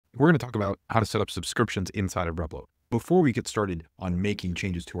we're going to talk about how to set up subscriptions inside of Replo. Before we get started on making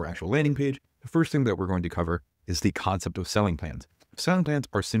changes to our actual landing page, the first thing that we're going to cover is the concept of selling plans. Selling plans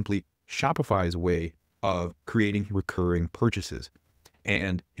are simply Shopify's way of creating recurring purchases.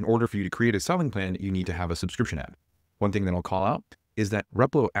 And in order for you to create a selling plan, you need to have a subscription app. One thing that I'll call out is that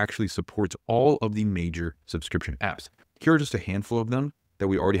Replo actually supports all of the major subscription apps. Here are just a handful of them that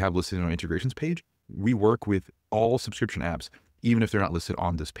we already have listed on our integrations page. We work with all subscription apps, even if they're not listed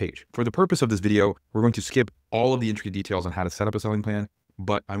on this page. For the purpose of this video, we're going to skip all of the intricate details on how to set up a selling plan,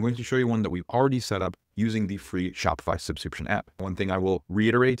 but I'm going to show you one that we've already set up using the free Shopify subscription app. One thing I will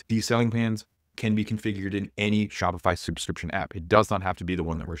reiterate, these selling plans can be configured in any Shopify subscription app. It does not have to be the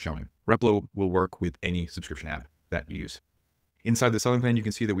one that we're showing. Replo will work with any subscription app that you use. Inside the selling plan, you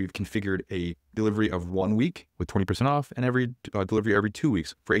can see that we've configured a delivery of 1 week with 20% off and every delivery every 2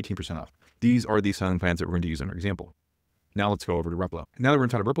 weeks for 18% off. These are the selling plans that we're going to use in our example. Now let's go over to Replo. Now that we're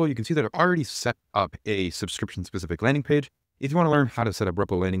inside of Replo, you can see that I've already set up a subscription specific landing page. If you want to learn how to set up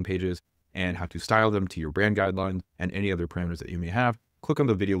Replo landing pages and how to style them to your brand guidelines and any other parameters that you may have, click on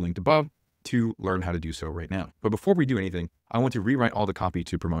the video linked above to learn how to do so right now. But before we do anything, I want to rewrite all the copy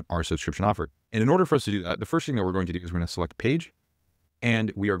to promote our subscription offer. And in order for us to do that, the first thing that we're going to do is we're going to select page,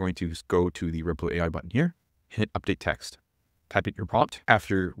 and we are going to go to the Replo AI button here, hit update text. Type in your prompt.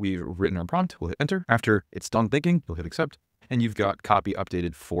 After we've written our prompt, we'll hit enter. After it's done thinking, you'll hit accept, and you've got copy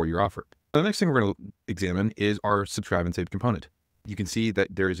updated for your offer. The next thing we're going to examine is our subscribe and save component. You can see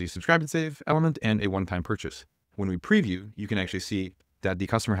that there is a subscribe and save element and a one-time purchase. When we preview, you can actually see that the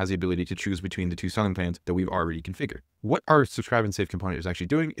customer has the ability to choose between the two selling plans that we've already configured. What our subscribe and save component is actually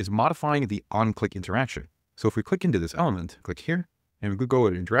doing is modifying the on-click interaction. So if we click into this element, click here, and we go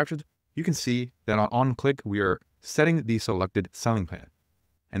to interactions, you can see that on click, we are setting the selected selling plan.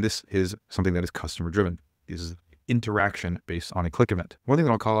 And this is something that is customer driven. This is interaction based on a click event. One thing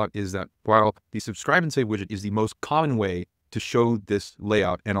that I'll call out is that while the subscribe and save widget is the most common way to show this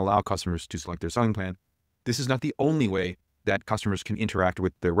layout and allow customers to select their selling plan, this is not the only way that customers can interact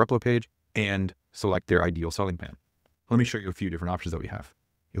with their Replo page and select their ideal selling plan. Let me show you a few different options that we have.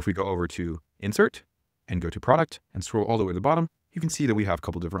 If we go over to insert and go to product and scroll all the way to the bottom, you can see that we have a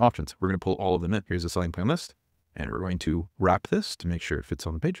couple different options. We're going to pull all of them in. Here's the selling plan list, and we're going to wrap this to make sure it fits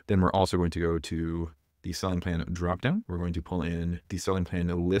on the page. Then we're also going to go to the selling plan dropdown. We're going to pull in the selling plan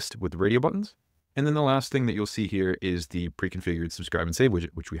list with radio buttons. And then the last thing that you'll see here is the pre-configured subscribe and save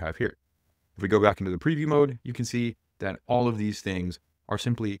widget, which we have here. If we go back into the preview mode, you can see that all of these things are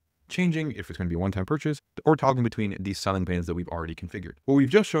simply changing if it's going to be a one-time purchase or toggling between these selling plans that we've already configured. What we've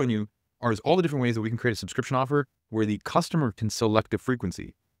just shown you are all the different ways that we can create a subscription offer where the customer can select the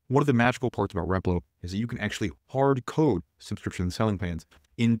frequency. One of the magical parts about Replo is that you can actually hard code subscription selling plans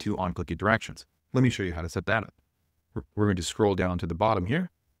into on-click interactions. Let me show you how to set that up. We're going to scroll down to the bottom here,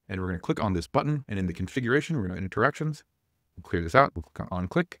 and we're going to click on this button, and in the configuration, we're going to interactions. We'll clear this out. We'll click on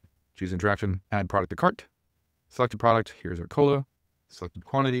click, choose interaction, add product to cart, selected product. Here's our cola, selected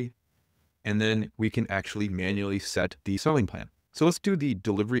quantity, and then we can actually manually set the selling plan. So let's do the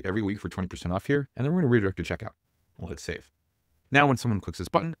delivery every week for 20% off here, and then we're going to redirect to checkout. We'll hit save. Now, when someone clicks this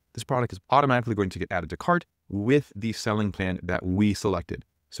button, this product is automatically going to get added to cart with the selling plan that we selected.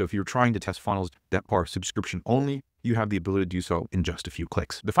 So if you're trying to test funnels that are subscription only, you have the ability to do so in just a few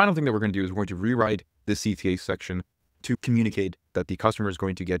clicks. The final thing that we're going to do is we're going to rewrite the CTA section to communicate that the customer is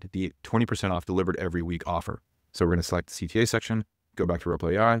going to get the 20% off delivered every week offer. So we're going to select the CTA section, go back to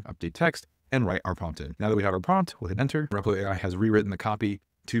Replo AI, update text, and write our prompt in. Now that we have our prompt, we'll hit enter. Replo AI has rewritten the copy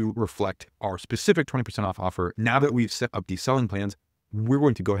to reflect our specific 20% off offer. Now that we've set up these selling plans, we're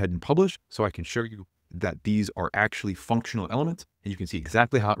going to go ahead and publish so I can show you that these are actually functional elements, and you can see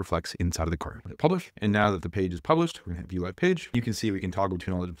exactly how it reflects inside of the cart. Hit publish, and now that the page is published, we're going to hit view live page. You can see we can toggle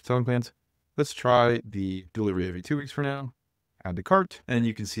between all the different selling plans. Let's try the delivery every 2 weeks for now. Add to cart, and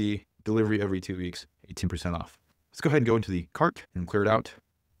you can see delivery every 2 weeks, 18% off. Let's go ahead and go into the cart and clear it out.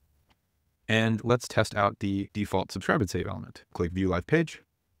 And let's test out the default subscribe and save element. Click view live page.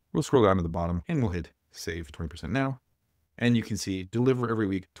 We'll scroll down to the bottom and we'll hit save 20% now. And you can see deliver every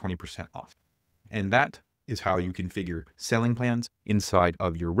week, 20% off. And that is how you configure selling plans inside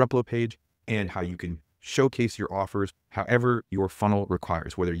of your Replo page and how you can showcase your offers however your funnel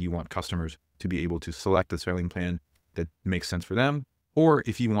requires, whether you want customers to be able to select the selling plan that makes sense for them, or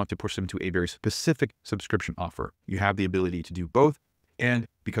if you want to push them to a very specific subscription offer. You have the ability to do both. And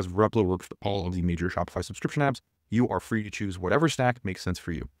because Replo works with all of the major Shopify subscription apps, you are free to choose whatever stack makes sense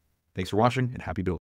for you. Thanks for watching and happy building.